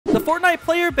Fortnite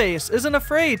player base isn't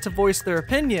afraid to voice their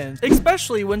opinions,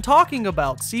 especially when talking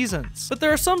about seasons. But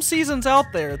there are some seasons out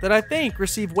there that I think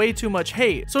receive way too much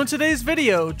hate. So in today's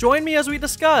video, join me as we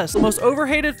discuss the most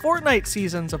overhated Fortnite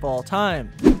seasons of all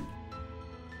time.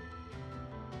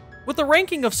 With a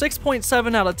ranking of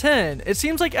 6.7 out of 10, it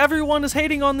seems like everyone is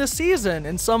hating on this season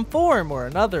in some form or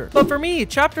another. But for me,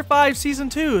 Chapter 5 Season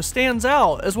 2 stands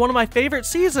out as one of my favorite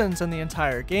seasons in the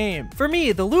entire game. For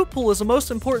me, the loot pool is the most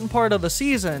important part of the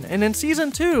season, and in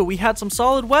Season 2, we had some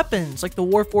solid weapons like the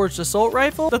Warforged Assault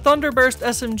Rifle, the Thunderburst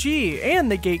SMG,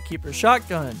 and the Gatekeeper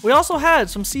Shotgun. We also had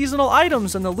some seasonal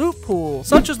items in the loot pool,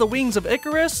 such as the Wings of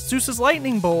Icarus, Zeus's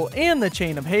Lightning Bolt, and the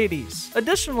Chain of Hades.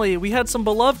 Additionally, we had some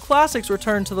beloved classics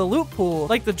return to the loot pool,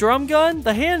 like the drum gun,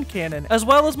 the hand cannon, as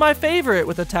well as my favorite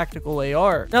with a tactical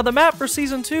AR. Now the map for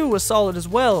Season 2 was solid as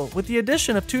well, with the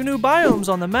addition of 2 new biomes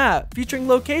on the map, featuring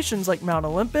locations like Mount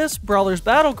Olympus, Brawler's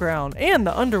Battleground, and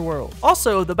the Underworld.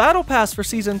 Also, the Battle Pass for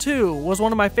Season 2 was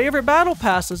one of my favorite Battle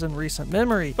Passes in recent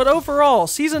memory. But overall,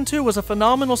 Season 2 was a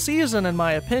phenomenal season in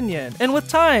my opinion, and with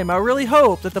time, I really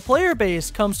hope that the player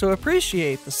base comes to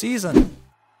appreciate the season.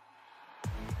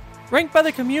 Ranked by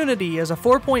the community as a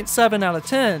 4.7 out of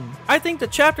 10, I think that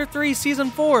Chapter 3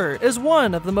 Season 4 is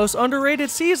one of the most underrated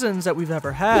seasons that we've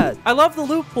ever had. I love the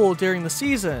loot pool during the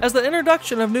season, as the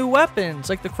introduction of new weapons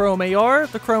like the Chrome AR,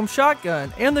 the Chrome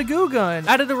Shotgun, and the Goo Gun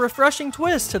added a refreshing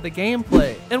twist to the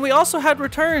gameplay. And we also had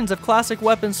returns of classic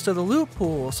weapons to the loot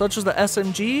pool, such as the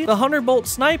SMG, the Thunderbolt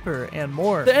Sniper, and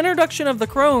more. The introduction of the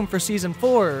Chrome for Season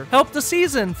 4 helped the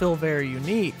season feel very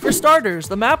unique. For starters,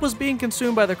 the map was being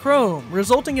consumed by the Chrome,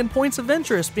 resulting in points of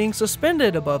interest being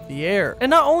suspended above the air. And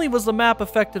not only was the map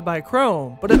affected by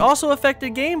Chrome, but it also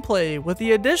affected gameplay with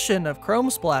the addition of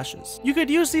Chrome splashes. You could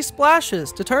use these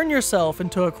splashes to turn yourself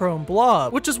into a Chrome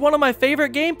blob, which is one of my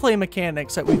favorite gameplay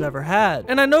mechanics that we've ever had.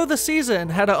 And I know the season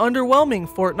had an underwhelming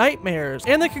Fortnitemares,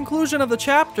 and the conclusion of the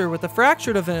chapter with the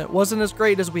Fractured event wasn't as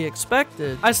great as we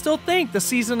expected. I still think the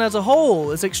season as a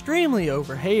whole is extremely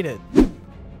overhated.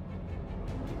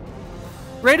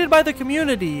 Rated by the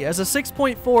community as a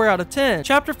 6.4 out of 10,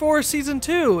 Chapter 4 Season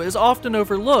 2 is often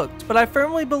overlooked, but I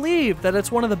firmly believe that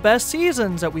it's one of the best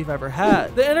seasons that we've ever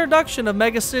had. The introduction of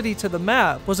Mega City to the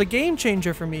map was a game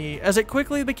changer for me, as it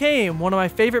quickly became one of my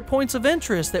favorite points of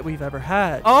interest that we've ever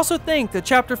had. I also think that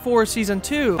Chapter 4 Season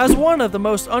 2 has one of the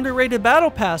most underrated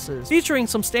battle passes, featuring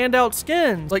some standout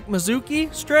skins like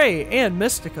Mizuki, Stray, and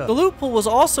Mystica. The loot pool was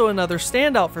also another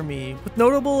standout for me, with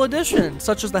notable additions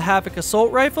such as the Havoc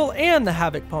Assault Rifle and the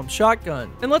Havoc Pump Shotgun.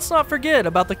 And let's not forget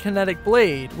about the Kinetic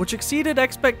Blade, which exceeded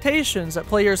expectations that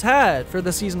players had for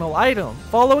the seasonal item,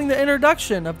 following the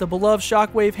introduction of the beloved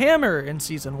Shockwave Hammer in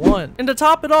Season 1. And to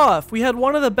top it off, we had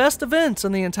one of the best events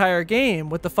in the entire game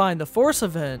with the Find the Force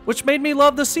event, which made me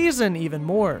love the season even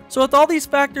more. So with all these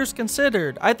factors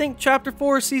considered, I think Chapter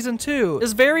 4 Season 2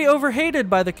 is very overhated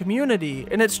by the community,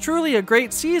 and it's truly a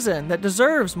great season that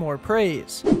deserves more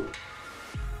praise.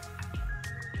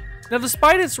 Now,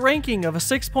 despite its ranking of a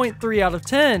 6.3 out of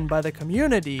 10 by the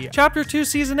community, Chapter 2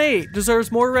 Season 8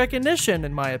 deserves more recognition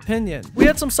in my opinion. We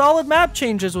had some solid map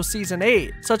changes with Season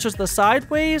 8, such as the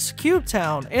Sideways, Cube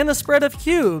Town, and the spread of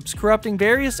cubes corrupting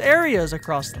various areas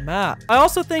across the map. I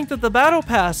also think that the Battle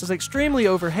Pass is extremely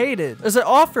overhated, as it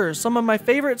offers some of my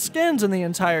favorite skins in the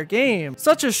entire game,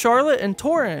 such as Charlotte and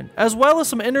Torin, as well as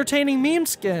some entertaining meme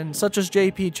skins such as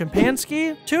JP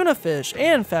Chimpanski, Tuna Fish,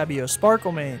 and Fabio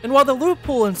Sparklemane. And while the loot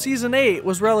pool in Season 8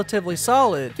 was relatively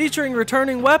solid, featuring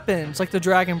returning weapons like the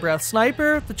Dragon Breath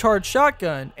Sniper, the Charged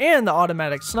Shotgun, and the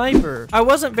Automatic Sniper, I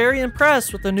wasn't very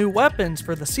impressed with the new weapons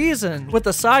for the season with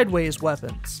the Sideways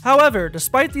weapons. However,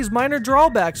 despite these minor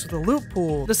drawbacks with the loot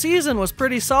pool, the season was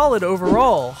pretty solid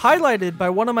overall, highlighted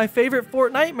by one of my favorite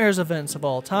Fortnitemares events of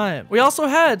all time. We also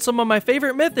had some of my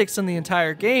favorite mythics in the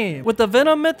entire game, with the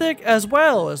Venom mythic as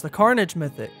well as the Carnage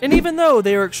mythic. And even though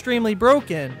they were extremely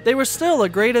broken, they were still a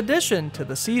great addition to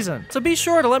the season. So be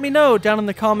sure to let me know down in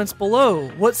the comments below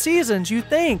what seasons you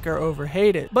think are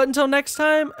overhated. But until next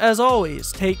time, as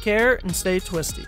always, take care and stay twisty.